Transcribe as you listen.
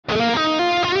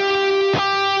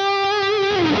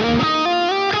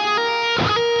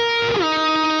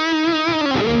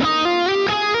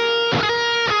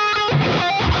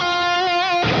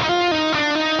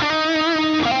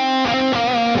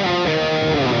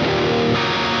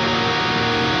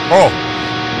Oh,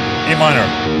 E minor.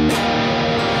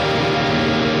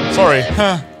 Sorry.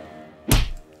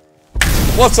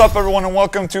 What's up everyone and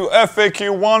welcome to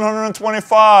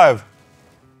FAQ125.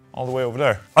 All the way over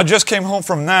there. I just came home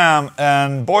from Namm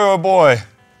and boy oh boy.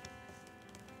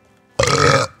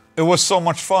 It was so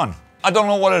much fun. I don't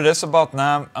know what it is about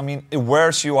Namm. I mean, it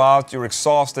wears you out, you're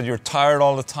exhausted, you're tired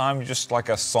all the time. You're just like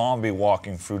a zombie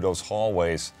walking through those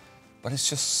hallways. But it's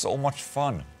just so much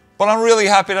fun. But I'm really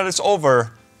happy that it's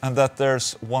over and that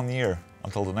there's 1 year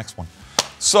until the next one.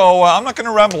 So I'm not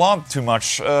gonna ramble on too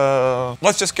much.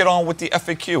 Let's just get on with the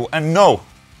FAQ. And no,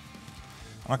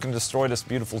 I'm not gonna destroy this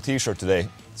beautiful t-shirt today.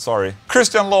 Sorry.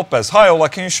 Christian Lopez. Hi Ola,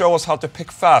 can you show us how to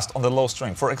pick fast on the low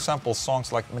string? For example,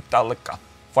 songs like Metallica,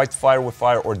 Fight Fire with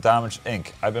Fire or Damage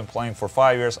Inc. I've been playing for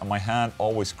 5 years and my hand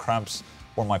always cramps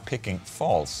or my picking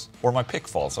falls. Or my pick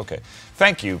falls, okay.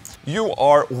 Thank you. You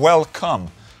are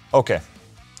welcome. Okay,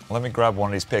 let me grab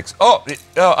one of these picks. Oh,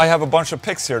 I have a bunch of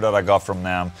picks here that I got from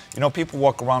Namm. You know, people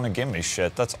walk around and give me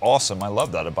shit. That's awesome. I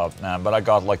love that about Namm. But I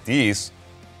got like these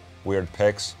weird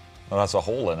picks that has a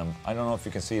hole in them. I don't know if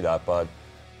you can see that, but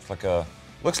it's like a...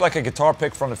 looks like a guitar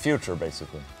pick from the future,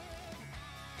 basically.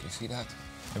 Can you see that?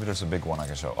 Maybe there's a big one I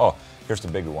can show. Oh, here's the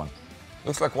bigger one.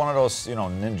 Looks like one of those, you know,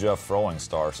 ninja throwing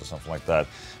stars or something like that.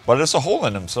 But there's a hole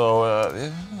in them, so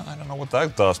yeah, I don't know what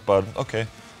that does, but okay,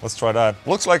 let's try that.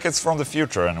 Looks like it's from the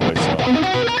future anyway, so...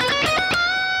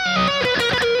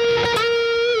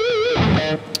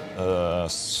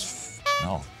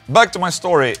 no. Back to my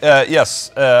story. Yes,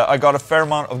 I got a fair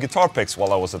amount of guitar picks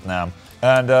while I was at Namm.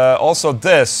 And also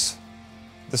this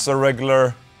is a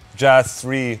regular Jazz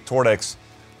 3 Tordex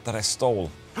that I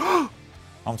stole.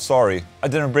 I'm sorry, I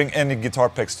didn't bring any guitar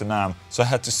picks to Namm, so I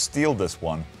had to steal this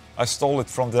one. I stole it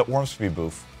from the Ormsby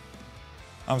booth.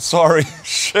 I'm sorry,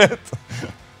 shit.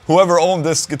 Whoever owned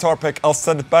this guitar pick, I'll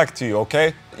send it back to you,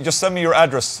 okay? Just send me your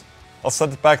address. I'll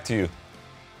send it back to you.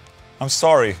 I'm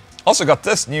sorry. Also got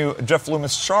this new Jeff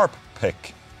Loomis Sharp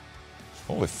pick.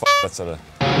 Holy fuck, that's a...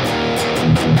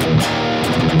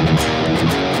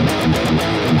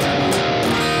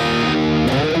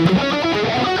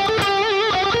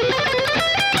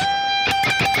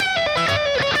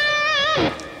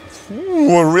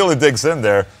 Ooh, it really digs in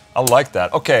there. I like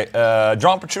that. Okay,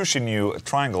 John Petrucci new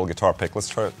triangle guitar pick. Let's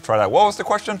try that. What was the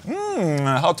question?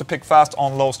 How to pick fast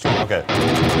on low string. Okay.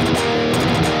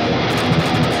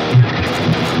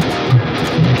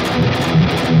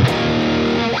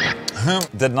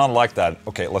 Did not like that.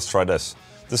 Okay, let's try this.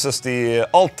 This is the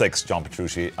Altix John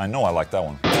Petrucci. I know I like that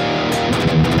one.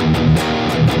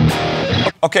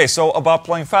 Okay, so about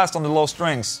playing fast on the low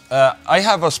strings. I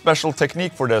have a special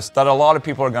technique for this that a lot of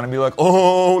people are gonna be like,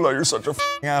 oh, like, you're such a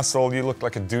f***ing asshole, you look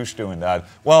like a douche doing that.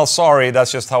 Well, sorry,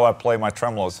 that's just how I play my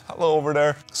tremolos. Hello over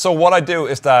there. So what I do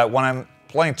is that when I'm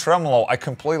playing tremolo, I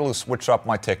completely switch up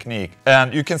my technique.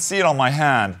 And you can see it on my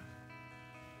hand.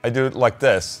 I do it like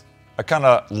this. I kind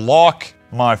of lock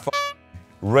my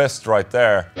wrist right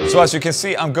there. So as you can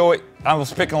see, I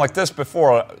was picking like this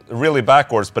before, really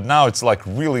backwards, but now it's like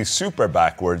really super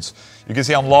backwards. You can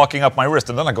see I'm locking up my wrist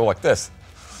and then I go like this.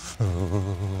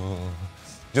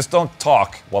 Just don't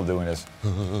talk while doing this.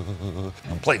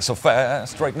 I'm playing so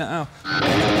fast right now.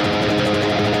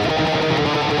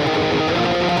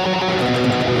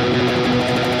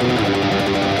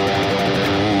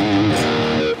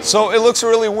 So it looks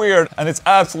really weird and it's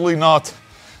absolutely not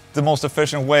the most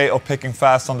efficient way of picking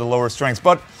fast on the lower strings,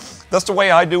 but that's the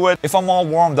way I do it. If I'm all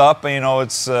warmed up and you know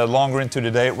it's longer into the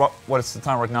day, what is the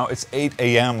time right now? It's 8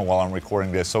 AM while I'm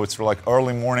recording this, so it's like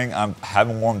early morning, I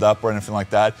haven't warmed up or anything like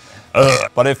that.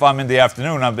 But if I'm in the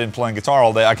afternoon, I've been playing guitar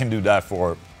all day, I can do that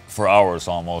for hours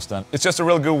almost, and it's just a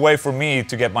really good way for me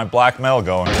to get my black metal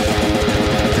going.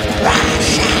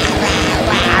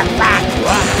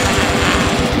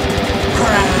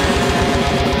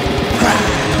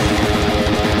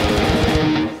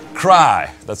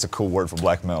 Cry. That's a cool word for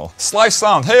black metal. Sly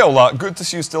Sound. Hey Ola, good to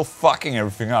see you still fucking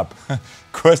everything up.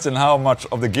 Question, how much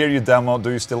of the gear you demo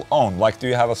do you still own? Like, do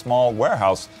you have a small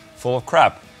warehouse full of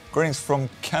crap? Greetings from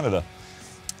Canada.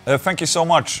 Thank you so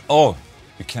much. Oh,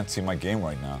 you can't see my game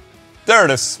right now. There it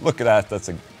is. Look at that.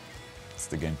 That's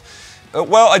the game.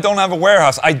 Well, I don't have a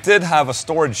warehouse. I did have a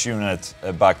storage unit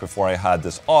back before I had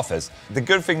this office. The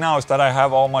good thing now is that I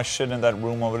have all my shit in that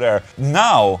room over there.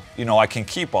 Now, you know, I can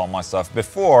keep all my stuff.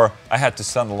 Before, I had to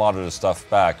send a lot of the stuff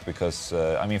back because,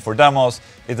 I mean, for demos,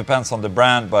 it depends on the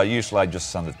brand, but usually I just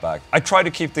send it back. I try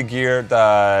to keep the gear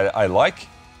that I like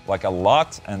a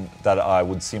lot, and that I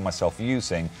would see myself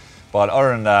using. But other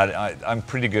than that, I'm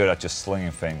pretty good at just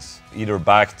slinging things, either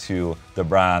back to the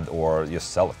brand or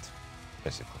just sell it,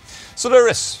 basically. So there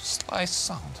is Slice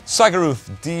Sound. Sagaroof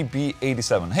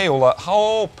DB87. Hey Ola,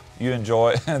 hope you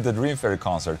enjoy the Dream Theater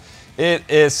concert. It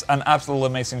is an absolutely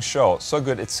amazing show. So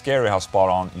good, it's scary how spot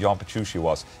on Jan Petrucci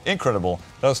was. Incredible.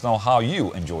 Let us know how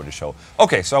you enjoyed the show.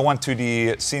 Okay, so I went to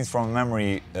the Scenes from a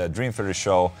Memory Dream Theater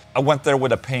show. I went there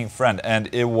with a paying friend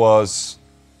and it was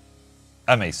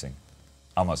amazing,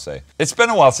 I must say. It's been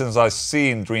a while since I've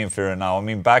seen Dream Theater now. I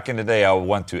mean, back in the day I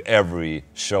went to every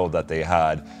show that they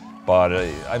had. But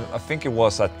I think it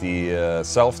was at the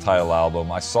self-titled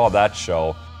album. I saw that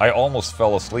show. I almost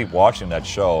fell asleep watching that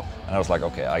show. And I was like,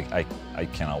 okay, I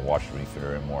cannot watch Dream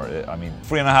Theater anymore. I mean,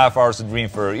 3.5 hours of Dream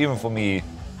Theater, even for me,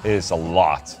 is a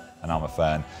lot. And I'm a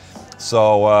fan.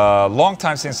 So, long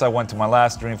time since I went to my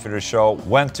last Dream Theater show.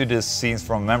 Went to this Scenes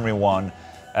from Memory one.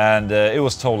 And it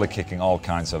was totally kicking all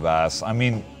kinds of ass. I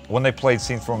mean, when they played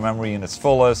Scenes from Memory in its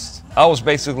fullest, I was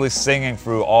basically singing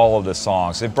through all of the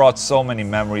songs. It brought so many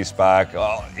memories back.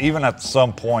 Even at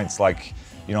some points, like,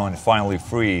 you know, in Finally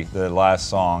Free, the last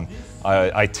song,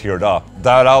 I teared up.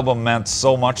 That album meant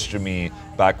so much to me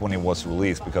back when it was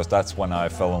released, because that's when I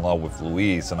fell in love with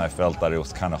Louise, and I felt that it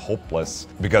was kind of hopeless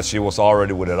because she was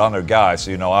already with another guy.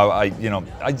 So, you know,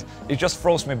 it just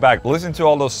froze me back. Listening to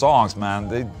all those songs, man,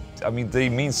 they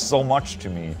mean so much to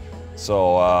me.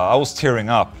 So I was tearing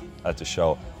up at the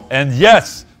show. And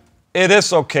yes, it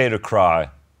is okay to cry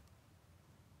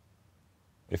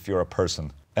if you're a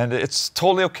person. And it's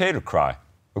totally okay to cry,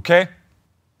 okay?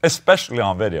 Especially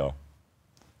on video.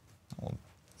 Well,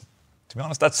 to be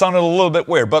honest, that sounded a little bit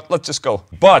weird, but let's just go.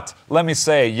 But let me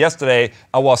say, yesterday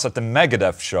I was at the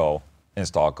Megadeth show in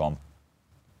Stockholm.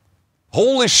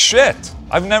 Holy shit!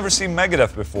 I've never seen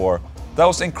Megadeth before. That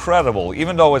was incredible,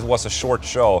 even though it was a short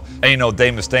show. And you know,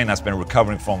 Dave Mustaine has been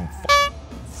recovering from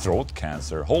throat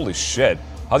cancer. Holy shit.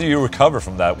 How do you recover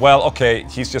from that? Well, okay,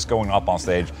 he's just going up on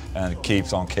stage and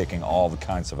keeps on kicking all the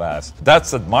kinds of ass.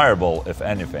 That's admirable, if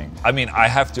anything. I mean, I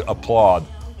have to applaud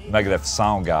Megadeth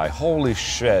sound guy. Holy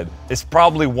shit. It's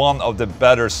probably one of the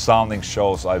better sounding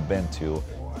shows I've been to.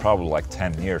 Probably like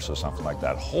 10 years or something like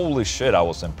that. Holy shit, I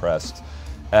was impressed.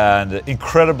 And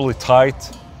incredibly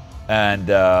tight. And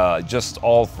just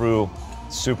all through,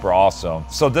 super awesome.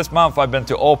 So this month I've been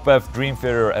to Opeth, Dream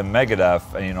Theater, and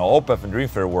Megadeth. And you know, Opeth and Dream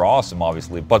Theater were awesome,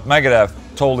 obviously. But Megadeth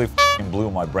totally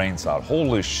blew my brains out.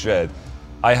 Holy shit.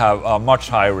 I have a much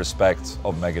higher respect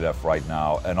of Megadeth right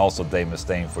now. And also Dave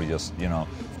Mustaine for just, you know,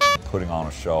 putting on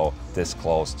a show this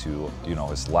close to, you know,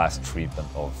 his last treatment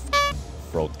of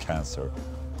throat cancer.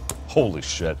 Holy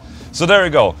shit. So there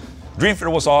you go. Dream Theater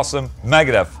was awesome.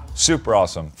 Megadeth, super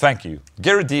awesome. Thank you.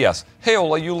 Gary Diaz. Hey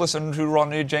Ola, you listen to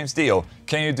Ronnie James Dio.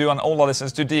 Can you do an Ola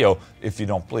listens to Dio? If you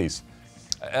don't, please.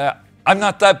 I'm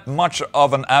not that much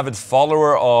of an avid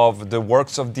follower of the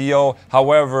works of Dio.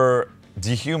 However,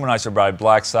 Dehumanizer by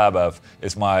Black Sabbath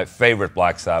is my favorite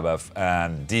Black Sabbath,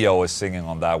 and Dio is singing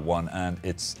on that one, and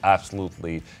it's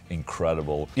absolutely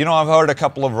incredible. You know, I've heard a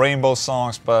couple of Rainbow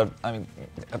songs, but I mean,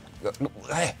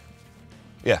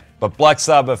 yeah, but Black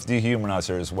Sabbath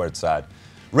Dehumanizer is where it's at.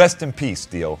 Rest in peace,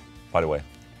 Dio, by the way.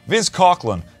 Vince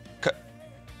Coughlin.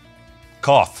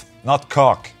 Cough, not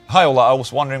cock. Hi Ola, I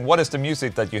was wondering, what is the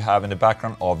music that you have in the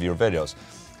background of your videos?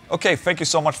 Okay, thank you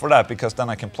so much for that, because then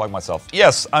I can plug myself.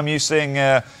 Yes, I'm using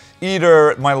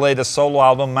either my latest solo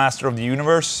album, Master of the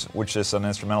Universe, which is an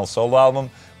instrumental solo album,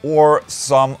 or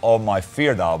some of my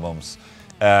Feared albums.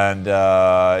 And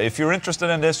if you're interested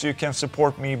in this, you can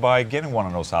support me by getting one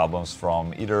of those albums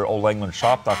from either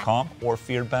olenglundshop.com or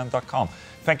fearedband.com.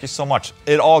 Thank you so much.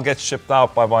 It all gets shipped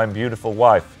out by my beautiful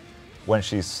wife when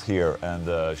she's here, and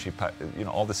you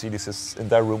know, all the CDs is in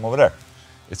that room over there.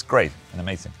 It's great and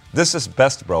amazing. This is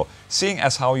Best Bro. Seeing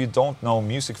as how you don't know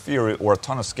music theory or a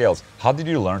ton of scales, how did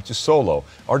you learn to solo?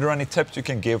 Are there any tips you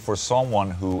can give for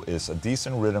someone who is a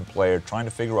decent rhythm player trying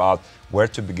to figure out where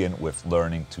to begin with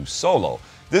learning to solo?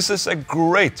 This is a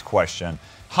great question.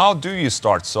 How do you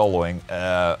start soloing?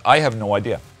 I have no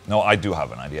idea. No, I do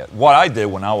have an idea. What I did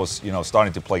when I was, you know,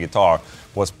 starting to play guitar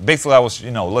was basically I was,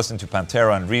 you know, listening to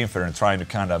Pantera and Dream Theater and trying to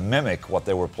kind of mimic what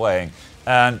they were playing.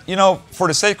 And, you know, for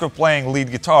the sake of playing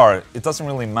lead guitar, it doesn't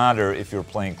really matter if you're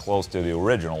playing close to the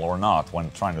original or not when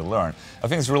trying to learn. I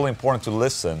think it's really important to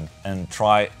listen and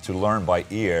try to learn by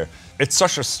ear. It's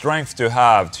such a strength to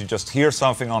have to just hear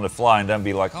something on the fly and then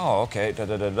be like, oh, okay, da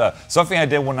da da da. Something I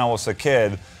did when I was a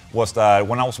kid was that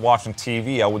when I was watching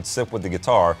TV, I would sit with the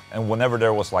guitar, and whenever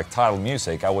there was like title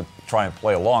music, I would try and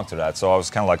play along to that. So I was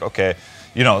kind of like, okay,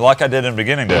 you know, like I did in the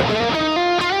beginning there.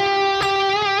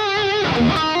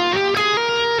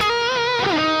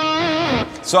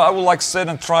 So I would like sit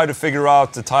and try to figure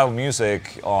out the title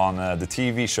music on the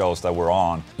TV shows that we're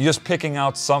on. Just picking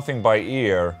out something by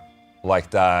ear like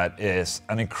that is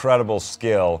an incredible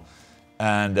skill,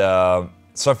 and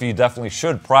something you definitely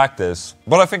should practice.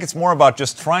 But I think it's more about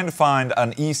just trying to find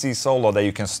an easy solo that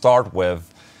you can start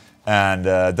with, and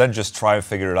then just try to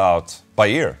figure it out by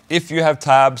ear. If you have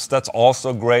tabs, that's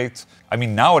also great. I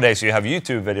mean, nowadays you have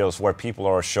YouTube videos where people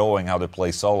are showing how to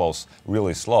play solos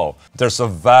really slow. There's a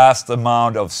vast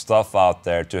amount of stuff out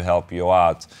there to help you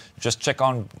out. Just check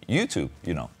on YouTube,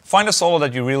 you know. Find a solo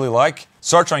that you really like,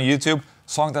 search on YouTube,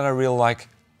 song that I really like,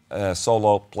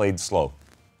 solo played slow.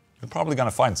 You're probably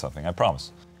gonna find something, I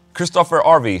promise. Christopher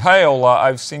RV, hi Ola,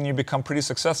 I've seen you become pretty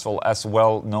successful as a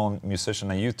well-known musician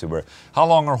and YouTuber. How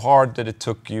long or hard did it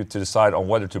took you to decide on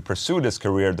whether to pursue this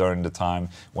career during the time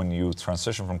when you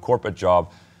transitioned from corporate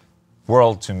job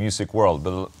world to music world?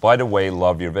 But by the way,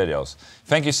 love your videos.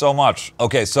 Thank you so much.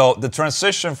 Okay, so the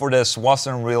transition for this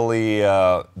wasn't really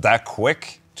that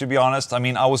quick, to be honest. I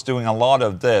mean, I was doing a lot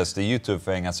of this, the YouTube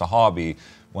thing, as a hobby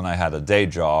when I had a day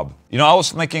job. You know, I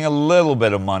was making a little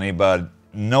bit of money, but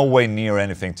no way near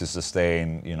anything to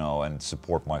sustain, you know, and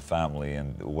support my family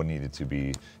and what needed to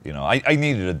be, you know, I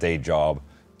needed a day job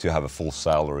to have a full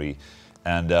salary.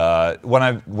 And when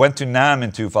I went to Namm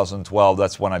in 2012,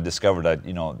 that's when I discovered that,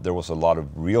 you know, there was a lot of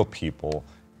real people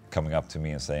coming up to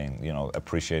me and saying, you know,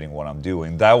 appreciating what I'm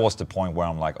doing. That was the point where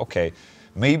I'm like, okay,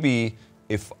 maybe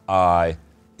if I,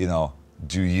 you know,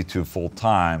 do YouTube full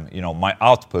time, you know, my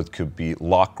output could be a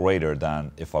lot greater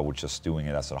than if I were just doing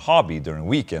it as a hobby during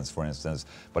weekends, for instance.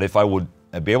 But if I would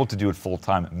be able to do it full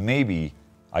time, maybe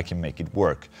I can make it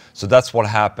work. So that's what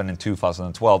happened in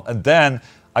 2012. And then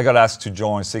I got asked to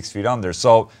join 6 Feet Under.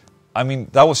 So, I mean,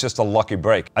 that was just a lucky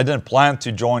break. I didn't plan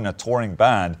to join a touring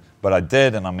band, but I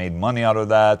did, and I made money out of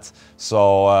that.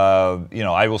 So, you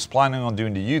know, I was planning on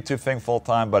doing the YouTube thing full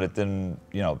time, but it didn't,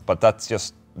 you know, but that's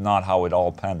just not how it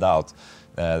all panned out.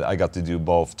 I got to do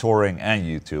both touring and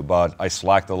YouTube, but I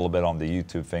slacked a little bit on the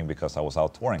YouTube thing because I was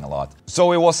out touring a lot.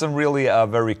 So it wasn't really a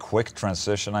very quick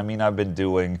transition. I mean, I've been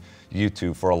doing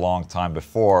YouTube for a long time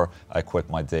before I quit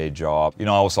my day job. You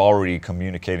know, I was already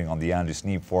communicating on the Andy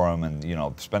Sneap forum and, you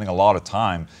know, spending a lot of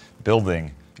time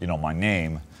building, you know, my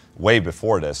name way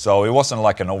before this. So it wasn't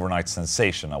like an overnight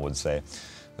sensation, I would say.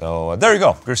 So there you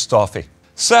go, Christophe.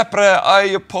 Sepre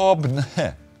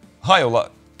ajopobne. Hi,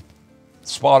 Ola.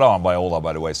 Spot on by Ola,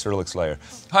 by the way, Cyrillic Slayer.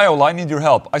 Hi Ola, I need your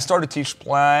help. I started to teach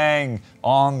playing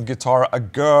on guitar a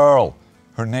girl.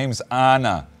 Her name's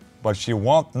Anna, but she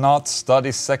won't not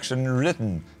study section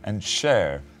written and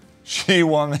share. She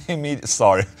won't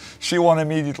immediately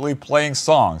playing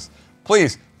songs.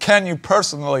 Please, can you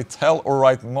personally tell or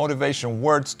write motivation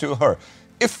words to her?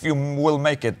 If you will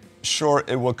make it, sure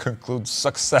it will conclude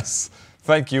success.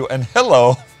 Thank you and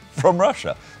hello from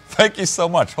Russia. Thank you so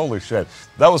much. Holy shit.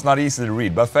 That was not easy to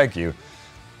read, but thank you.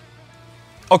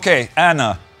 Okay,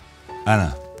 Anna,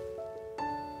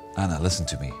 listen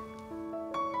to me.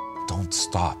 Don't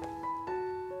stop.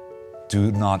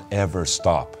 Do not ever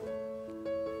stop.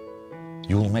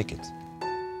 You will make it.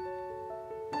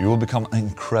 You will become an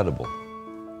incredible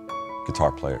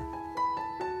guitar player.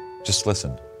 Just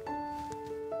listen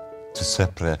to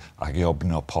Sepre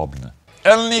Agiobno Pobne.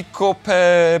 El Nico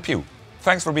Pew.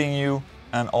 Thanks for being you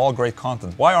and all great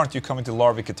content. Why aren't you coming to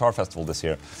Larvik Guitar Festival this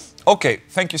year? Okay,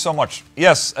 thank you so much.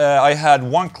 Yes, I had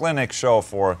one clinic show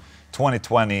for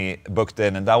 2020 booked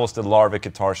in, and that was the Larvik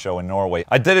Guitar Show in Norway.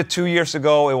 I did it 2 years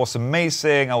ago. It was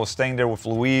amazing. I was staying there with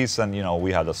Louise, and you know,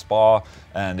 we had a spa,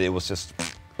 and it was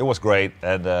great.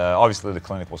 And obviously the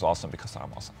clinic was awesome because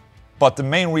I'm awesome. But the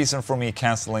main reason for me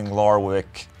canceling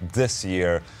Larvik this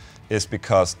year is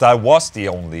because that was the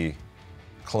only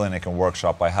clinic and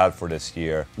workshop I had for this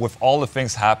year. With all the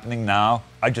things happening now,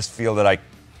 I just feel that I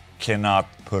cannot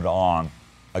put on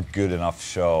a good enough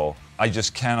show. I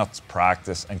just cannot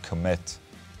practice and commit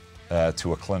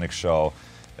to a clinic show.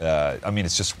 I mean,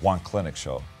 it's just one clinic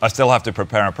show. I still have to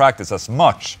prepare and practice as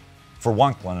much for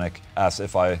one clinic as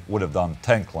if I would have done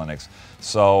 10 clinics.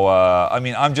 So, I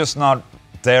mean, I'm just not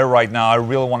there right now. I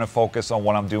really want to focus on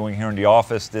what I'm doing here in the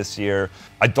office this year.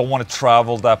 I don't want to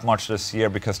travel that much this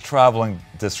year because traveling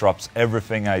disrupts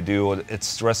everything I do. It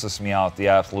stresses me out the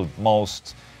absolute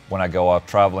most when I go out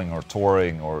traveling or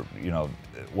touring or, you know,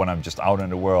 when I'm just out in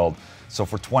the world. So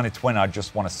for 2020, I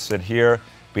just want to sit here,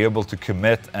 be able to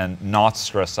commit and not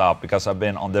stress out because I've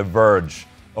been on the verge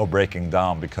of breaking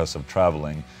down because of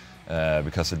traveling,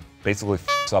 because it basically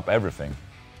f***s up everything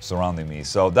surrounding me.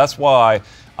 So that's why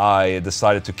I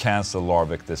decided to cancel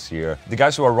Larvik this year. The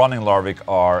guys who are running Larvik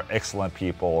are excellent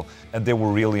people, and they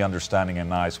were really understanding and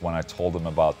nice when I told them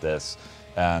about this.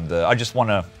 And I just want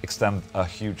to extend a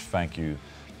huge thank you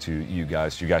to you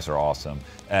guys. You guys are awesome.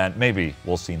 And maybe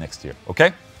we'll see you next year,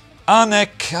 okay?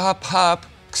 Anekapap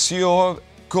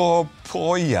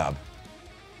Xiogopoyab.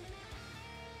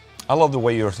 I love the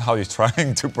way how you're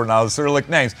trying to pronounce Cyrillic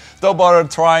names. Don't bother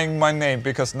trying my name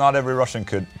because not every Russian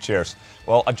could. Cheers.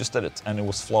 Well, I just did it and it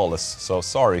was flawless, so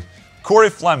sorry. Corey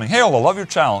Fleming. Hey Ola, love your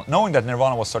channel. Knowing that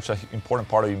Nirvana was such an important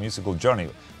part of your musical journey,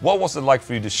 what was it like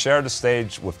for you to share the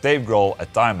stage with Dave Grohl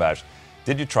at Dimebash?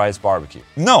 Did you try his barbecue?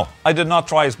 No, I did not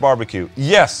try his barbecue.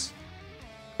 Yes,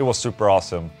 it was super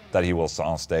awesome that he was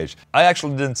on stage. I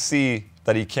actually didn't see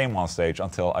that he came on stage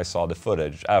until I saw the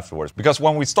footage afterwards. Because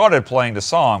when we started playing the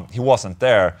song, he wasn't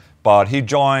there, but he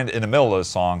joined in the middle of the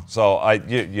song. So I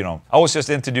was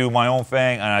just in to do my own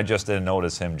thing and I just didn't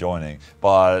notice him joining.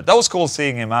 But that was cool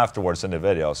seeing him afterwards in the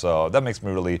video. So that makes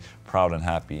me really proud and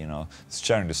happy, you know,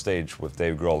 sharing the stage with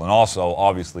Dave Grohl and also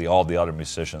obviously all the other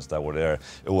musicians that were there.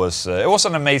 It was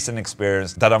an amazing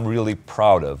experience that I'm really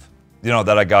proud of. You know,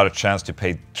 that I got a chance to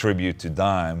pay tribute to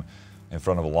Dime in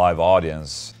front of a live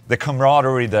audience. The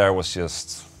camaraderie there was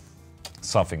just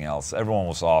something else. Everyone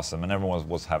was awesome and everyone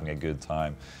was having a good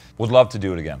time. Would love to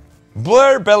do it again.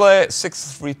 Blair Belle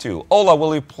 632. Ola,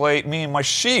 will you play Me and My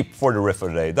Sheep for the riff of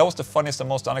the day? That was the funniest and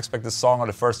most unexpected song on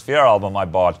the first Fear album I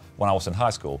bought when I was in high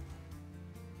school.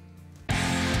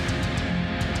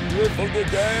 Riff of the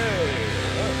day.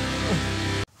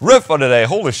 Riff of the day,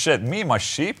 holy shit, Me and My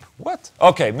Sheep? What?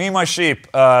 Okay, Me and My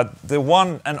Sheep, the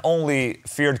one and only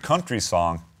Feared Country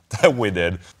song that we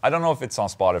did. I don't know if it's on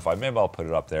Spotify, maybe I'll put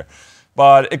it up there.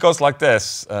 But it goes like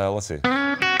this, let's see.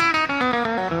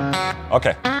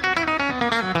 Okay.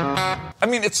 I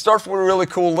mean, it starts with a really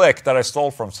cool lick that I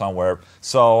stole from somewhere,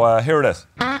 so here it is.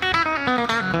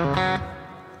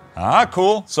 Ah,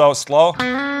 cool, so slow.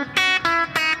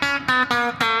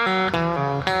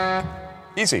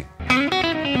 Easy.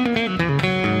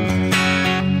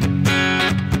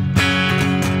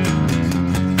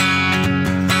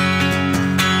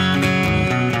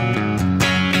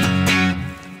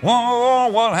 Oh,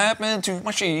 what happened to my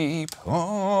sheep?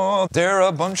 Oh, they're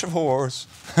a bunch of whores.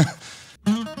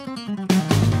 And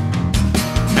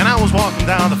I was walking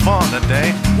down the farm that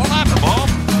day. What happened, Bob?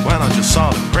 When I just saw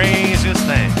the craziest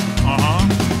thing.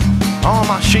 All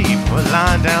my sheep were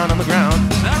lying down on the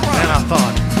ground. Is that right? And I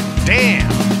thought, damn,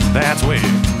 that's weird.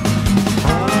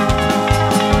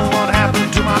 Oh, what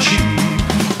happened to my sheep?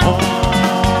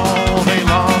 Oh, they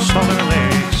lost all their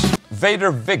legs.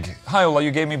 Vader Vig. Hi Ola, you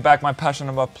gave me back my passion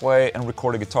about play and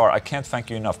record a guitar. I can't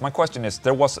thank you enough. My question is,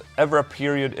 there was ever a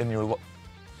period in your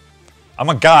I'm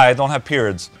a guy, I don't have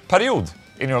periods. Period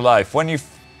in your life when you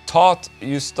thought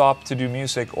you stopped to do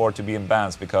music or to be in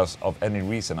bands because of any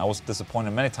reason. I was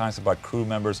disappointed many times about crew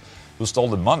members who stole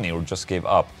the money or just gave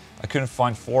up. I couldn't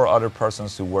find 4 other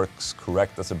persons who works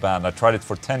correct as a band. I tried it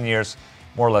for 10 years,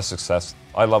 more or less success.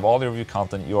 I love all of your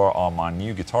content. You are my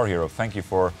new guitar hero. Thank you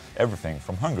for everything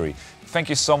from Hungary. Thank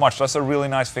you so much. That's a really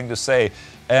nice thing to say.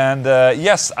 And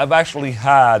yes, I've actually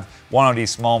had one of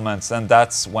these moments, and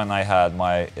that's when I had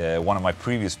my one of my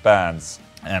previous bands.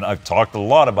 And I've talked a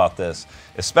lot about this,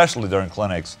 especially during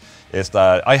clinics, is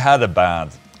that I had a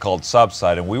band called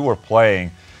Subside, and we were playing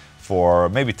for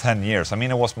maybe 10 years. I mean,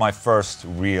 it was my first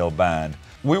real band.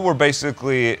 We were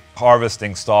basically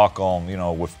harvesting Stockholm, you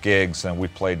know, with gigs, and we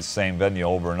played the same venue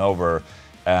over and over,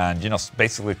 and, you know,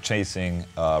 basically chasing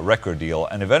a record deal.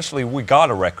 And eventually we got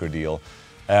a record deal,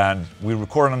 and we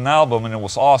recorded an album, and it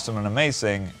was awesome and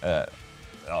amazing.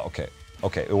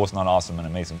 Okay, it was not awesome and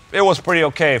amazing. It was pretty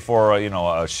okay for, you know,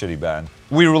 a shitty band.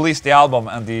 We released the album,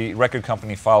 and the record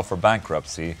company filed for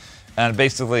bankruptcy, and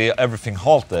basically everything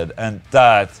halted, and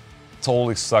that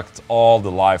totally sucked all the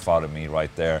life out of me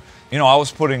right there. You know, I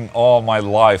was putting all my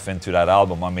life into that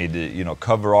album. I made the, you know,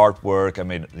 cover artwork. I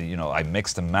made, you know, I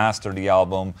mixed and mastered the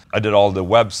album. I did all the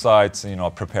websites, you know, I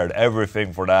prepared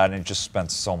everything for that, and just spent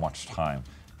so much time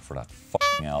for that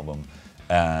fucking album.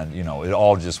 And, you know, it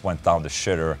all just went down the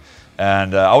shitter.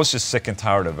 And I was just sick and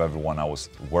tired of everyone I was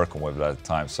working with at the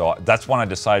time. So that's when I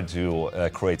decided to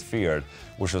create Feared,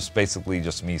 which was basically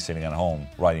just me sitting at home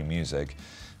writing music.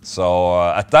 So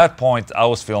at that point, I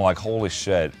was feeling like, holy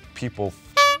shit, people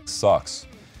sucks.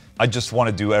 I just want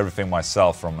to do everything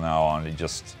myself from now on. It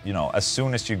just, you know, as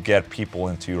soon as you get people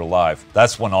into your life,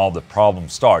 that's when all the problem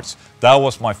starts. That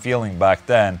was my feeling back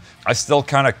then. I still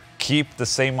kind of keep the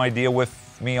same idea with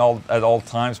me at all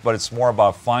times, but it's more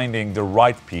about finding the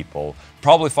right people.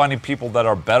 Probably finding people that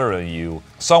are better than you.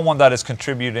 Someone that is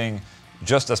contributing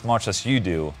just as much as you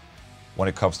do when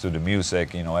it comes to the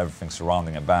music, you know, everything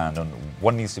surrounding a band and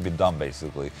what needs to be done,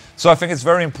 basically. So I think it's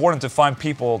very important to find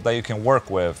people that you can work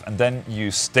with, and then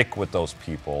you stick with those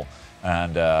people,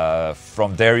 and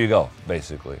from there you go,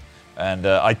 basically. And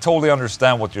I totally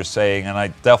understand what you're saying, and I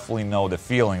definitely know the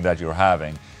feeling that you're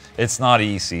having. It's not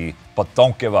easy, but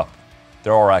don't give up.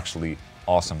 There are actually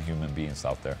awesome human beings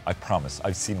out there. I promise,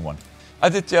 I've seen one.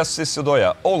 Aditya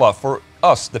Sisodoya, Ola, for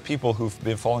us, the people who've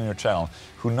been following your channel,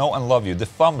 who know and love you, the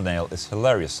thumbnail is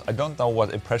hilarious. I don't know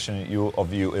what impression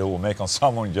of you it will make on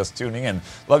someone just tuning in.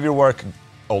 Love your work,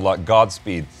 Ola,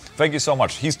 Godspeed. Thank you so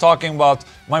much. He's talking about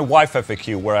my wife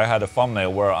FAQ, where I had a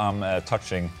thumbnail where I'm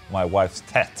touching my wife's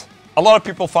tet. A lot of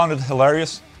people found it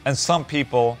hilarious, and some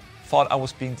people thought I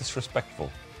was being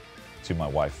disrespectful to my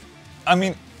wife. I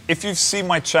mean, if you've seen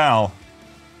my channel,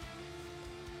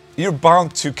 you're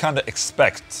bound to kind of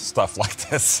expect stuff like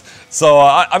this. So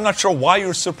I'm not sure why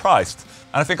you're surprised.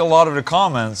 And I think a lot of the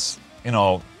comments, you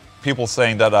know, people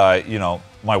saying that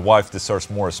my wife deserves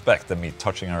more respect than me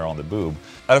touching her on the boob.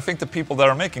 And I think the people that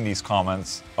are making these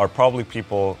comments are probably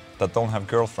people that don't have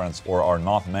girlfriends or are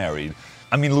not married.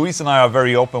 I mean, Louise and I are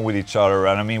very open with each other,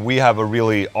 and I mean, we have a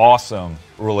really awesome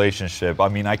relationship. I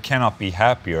mean, I cannot be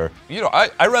happier. You know,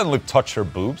 I randomly touch her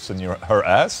boobs and her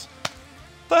ass.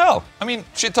 What the hell? I mean,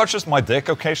 she touches my dick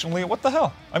occasionally. What the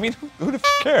hell? I mean, who the f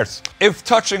cares? If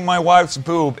touching my wife's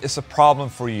boob is a problem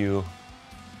for you,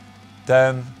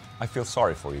 then I feel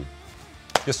sorry for you.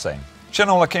 Just saying.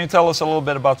 Chenola, can you tell us a little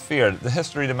bit about Feared? The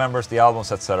history, the members, the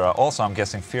albums, etc. Also, I'm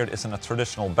guessing Feared isn't a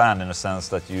traditional band in the sense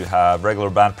that you have regular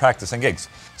band practice and gigs.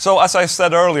 So, as I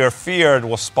said earlier, Feared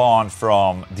was spawned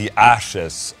from the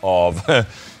ashes of,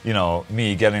 you know,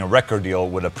 me getting a record deal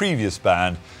with a previous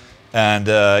band. And,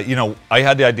 you know, I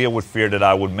had the idea with Feared that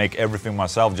I would make everything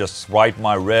myself, just write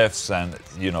my riffs and,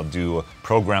 you know, do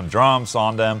programmed drums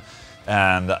on them.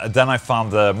 And then I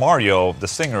found Mario, the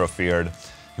singer of Feared.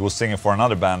 He was singing for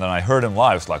another band, and I heard him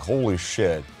live. It's like, holy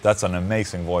shit, that's an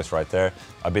amazing voice right there.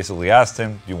 I basically asked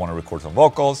him, do you want to record some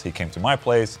vocals? He came to my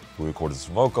place, we recorded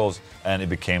some vocals, and it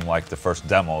became like the first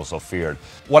demos of Feared.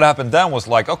 What happened then was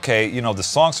like, okay, you know, the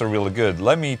songs are really good.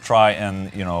 Let me try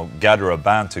and, you know, gather a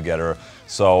band together.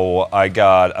 So I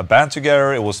got a band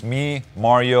together. It was me,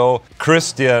 Mario,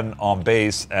 Christian on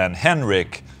bass, and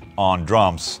Henrik on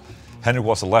drums. Henrik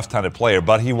was a left-handed player,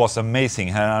 but he was amazing,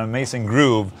 had an amazing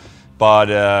groove.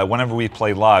 But whenever we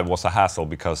played live, it was a hassle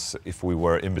because if we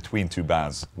were in between two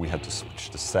bands, we had to switch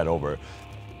the set over.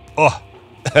 Oh,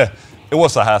 it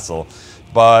was a hassle.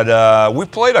 But we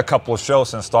played a couple of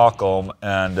shows in Stockholm,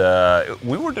 and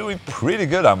we were doing pretty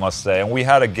good, I must say. And we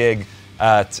had a gig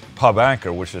at Pub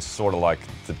Anchor, which is sort of like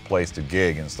the place to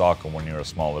gig in Stockholm when you're a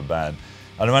smaller band.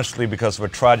 And eventually, because of a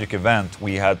tragic event,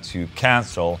 we had to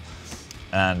cancel.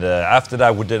 And after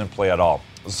that, we didn't play at all.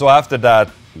 So after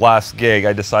that last gig,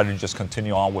 I decided to just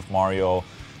continue on with Mario,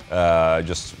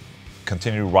 just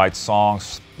continue to write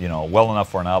songs, you know, well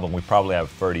enough for an album. We probably have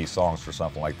 30 songs or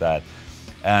something like that.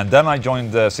 And then I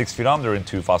joined 6 Feet Under in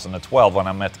 2012 when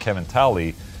I met Kevin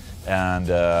Talley, and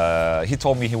he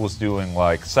told me he was doing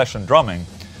like session drumming.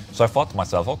 So I thought to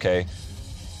myself, okay,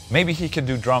 maybe he can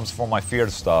do drums for my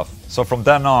Feared stuff. So from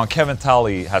then on, Kevin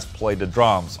Talley has played the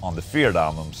drums on the Feared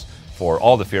albums, for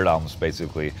all the Feared albums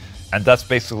basically. And that's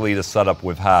basically the setup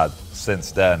we've had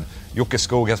since then. Jocke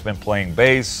Skog has been playing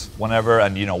bass whenever,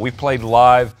 and you know, we played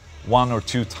live 1 or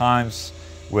 2 times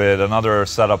with another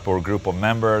setup or group of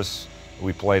members.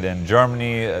 We played in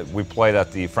Germany, we played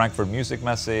at the Frankfurt Music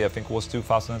Messe, I think it was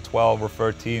 2012 or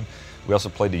 13. We also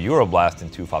played the Euroblast in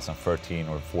 2013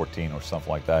 or 14 or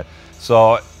something like that.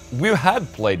 So we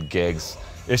had played gigs,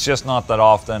 it's just not that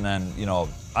often, and you know,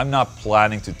 I'm not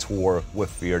planning to tour with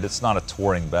Feared. It's not a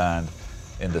touring band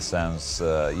in the sense,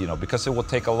 you know, because it would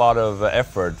take a lot of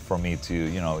effort for me to,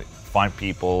 you know, find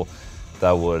people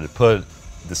that would put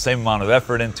the same amount of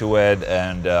effort into it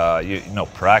and, you know,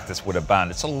 practice with a band.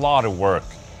 It's a lot of work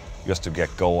just to get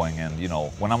going. And, you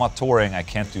know, when I'm not touring, I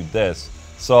can't do this.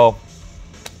 So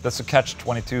that's a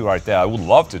catch-22 right there. I would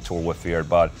love to tour with Feared,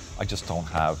 but I just don't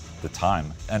have the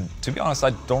time. And to be honest, I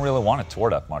don't really want to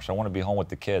tour that much. I want to be home with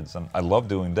the kids, and I love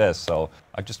doing this, so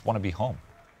I just want to be home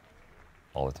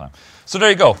all the time. So there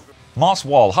you go. Moss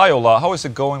Wall, hi Ola, how is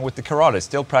it going with the karate?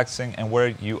 Still practicing and wear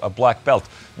you a black belt?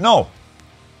 No,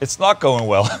 it's not going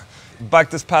well. Back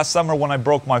this past summer when I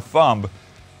broke my thumb,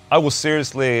 I was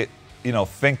seriously, you know,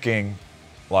 thinking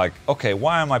like, okay,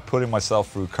 why am I putting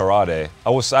myself through karate? I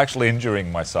was actually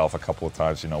injuring myself a couple of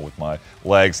times, you know, with my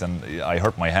legs, and I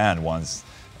hurt my hand once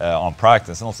on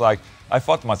practice. And it's like, I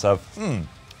thought to myself,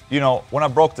 you know, when I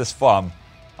broke this thumb,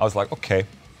 I was like, okay,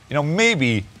 you know,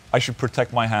 maybe I should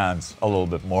protect my hands a little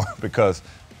bit more because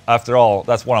after all,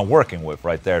 that's what I'm working with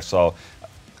right there. So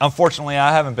unfortunately,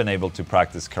 I haven't been able to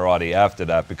practice karate after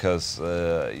that because,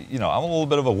 you know, I'm a little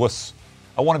bit of a wuss.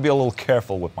 I want to be a little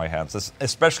careful with my hands,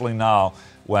 especially now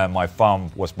when my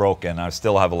thumb was broken. I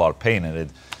still have a lot of pain in it.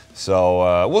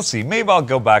 So we'll see. Maybe I'll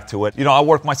go back to it. You know, I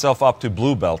worked myself up to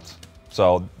blue belt,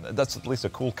 so that's at least a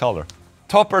cool color.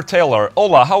 Topper Taylor,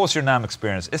 Ola, how was your NAMM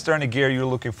experience? Is there any gear you're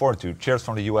looking forward to? Cheers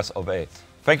from the US of A.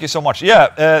 Thank you so much.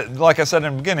 Yeah, like I said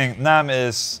in the beginning, NAMM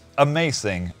is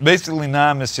amazing. Basically,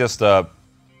 NAMM is just a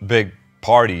big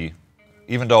party.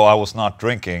 Even though I was not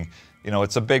drinking, you know,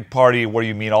 it's a big party where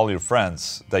you meet all your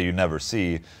friends that you never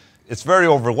see. It's very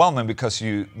overwhelming because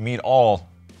you meet all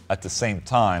at the same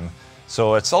time.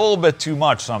 So it's a little bit too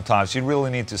much sometimes. You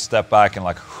really need to step back and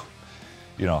like,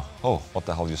 you know, oh, what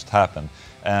the hell just happened?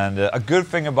 And a good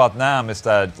thing about NAMM is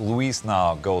that Louise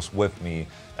now goes with me.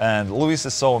 And Louise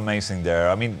is so amazing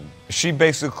there. I mean, she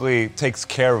basically takes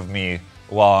care of me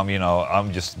while I'm, you know,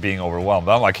 I'm just being overwhelmed.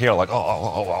 I'm like here, like,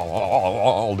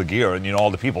 all the gear and, you know,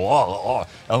 all the people,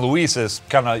 And Louise is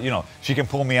kind of, you know, she can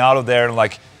pull me out of there and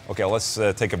like, okay, let's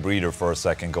take a breather for a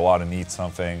second, go out and eat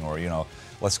something, or, you know,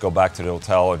 let's go back to the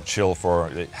hotel and chill for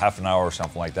half an hour or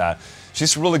something like that.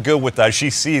 She's really good with that. She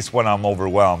sees when I'm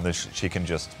overwhelmed. She can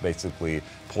just basically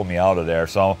pull me out of there.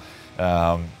 So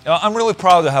I'm really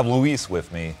proud to have Louise with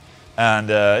me. And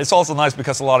it's also nice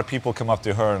because a lot of people come up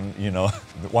to her and, you know,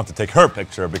 want to take her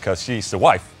picture because she's the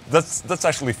wife. That's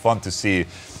actually fun to see.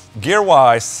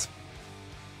 Gear-wise,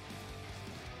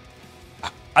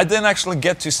 I didn't actually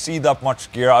get to see that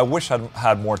much gear. I wish I'd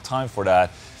had more time for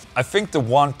that. I think the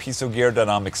one piece of gear that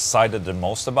I'm excited the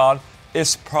most about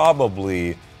is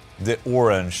probably the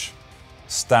orange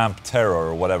Stamp Terror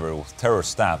or whatever it was. Terror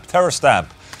Stamp,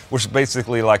 which is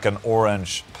basically like an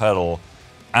orange pedal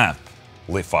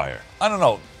amplifier. I don't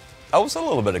know, I was a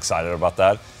little bit excited about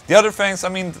that. The other things, I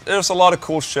mean, there's a lot of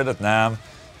cool shit at NAMM.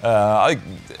 Yeah,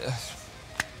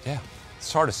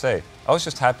 it's hard to say. I was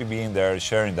just happy being there and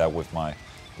sharing that with my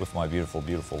beautiful,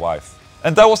 beautiful wife.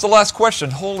 And that was the last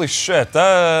question. Holy shit.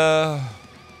 Hi,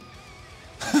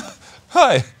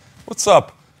 what's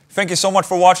up? Thank you so much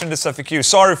for watching this FAQ.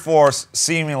 Sorry for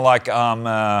seeming like I'm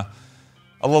a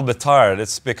little bit tired.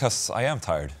 It's because I am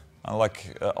tired. I'm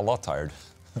like a lot tired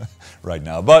right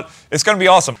now. But it's gonna be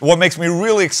awesome. What makes me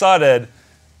really excited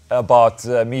about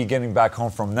me getting back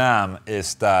home from NAMM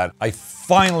is that I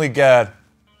finally get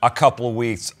a couple of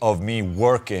weeks of me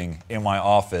working in my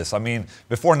office. I mean,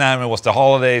 before NAMM it was the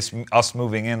holidays, us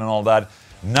moving in and all that.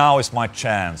 Now is my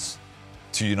chance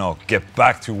to, you know, get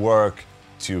back to work,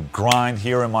 to grind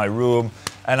here in my room,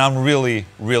 and I'm really,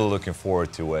 really looking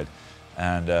forward to it.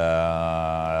 And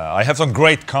I have some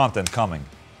great content coming.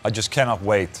 I just cannot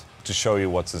wait to show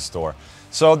you what's in store.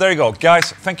 So there you go,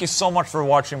 guys. Thank you so much for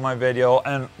watching my video,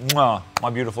 and my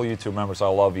beautiful YouTube members, I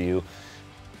love you.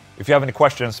 If you have any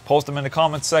questions, post them in the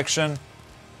comments section.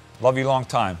 Love you long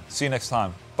time. See you next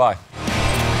time. Bye.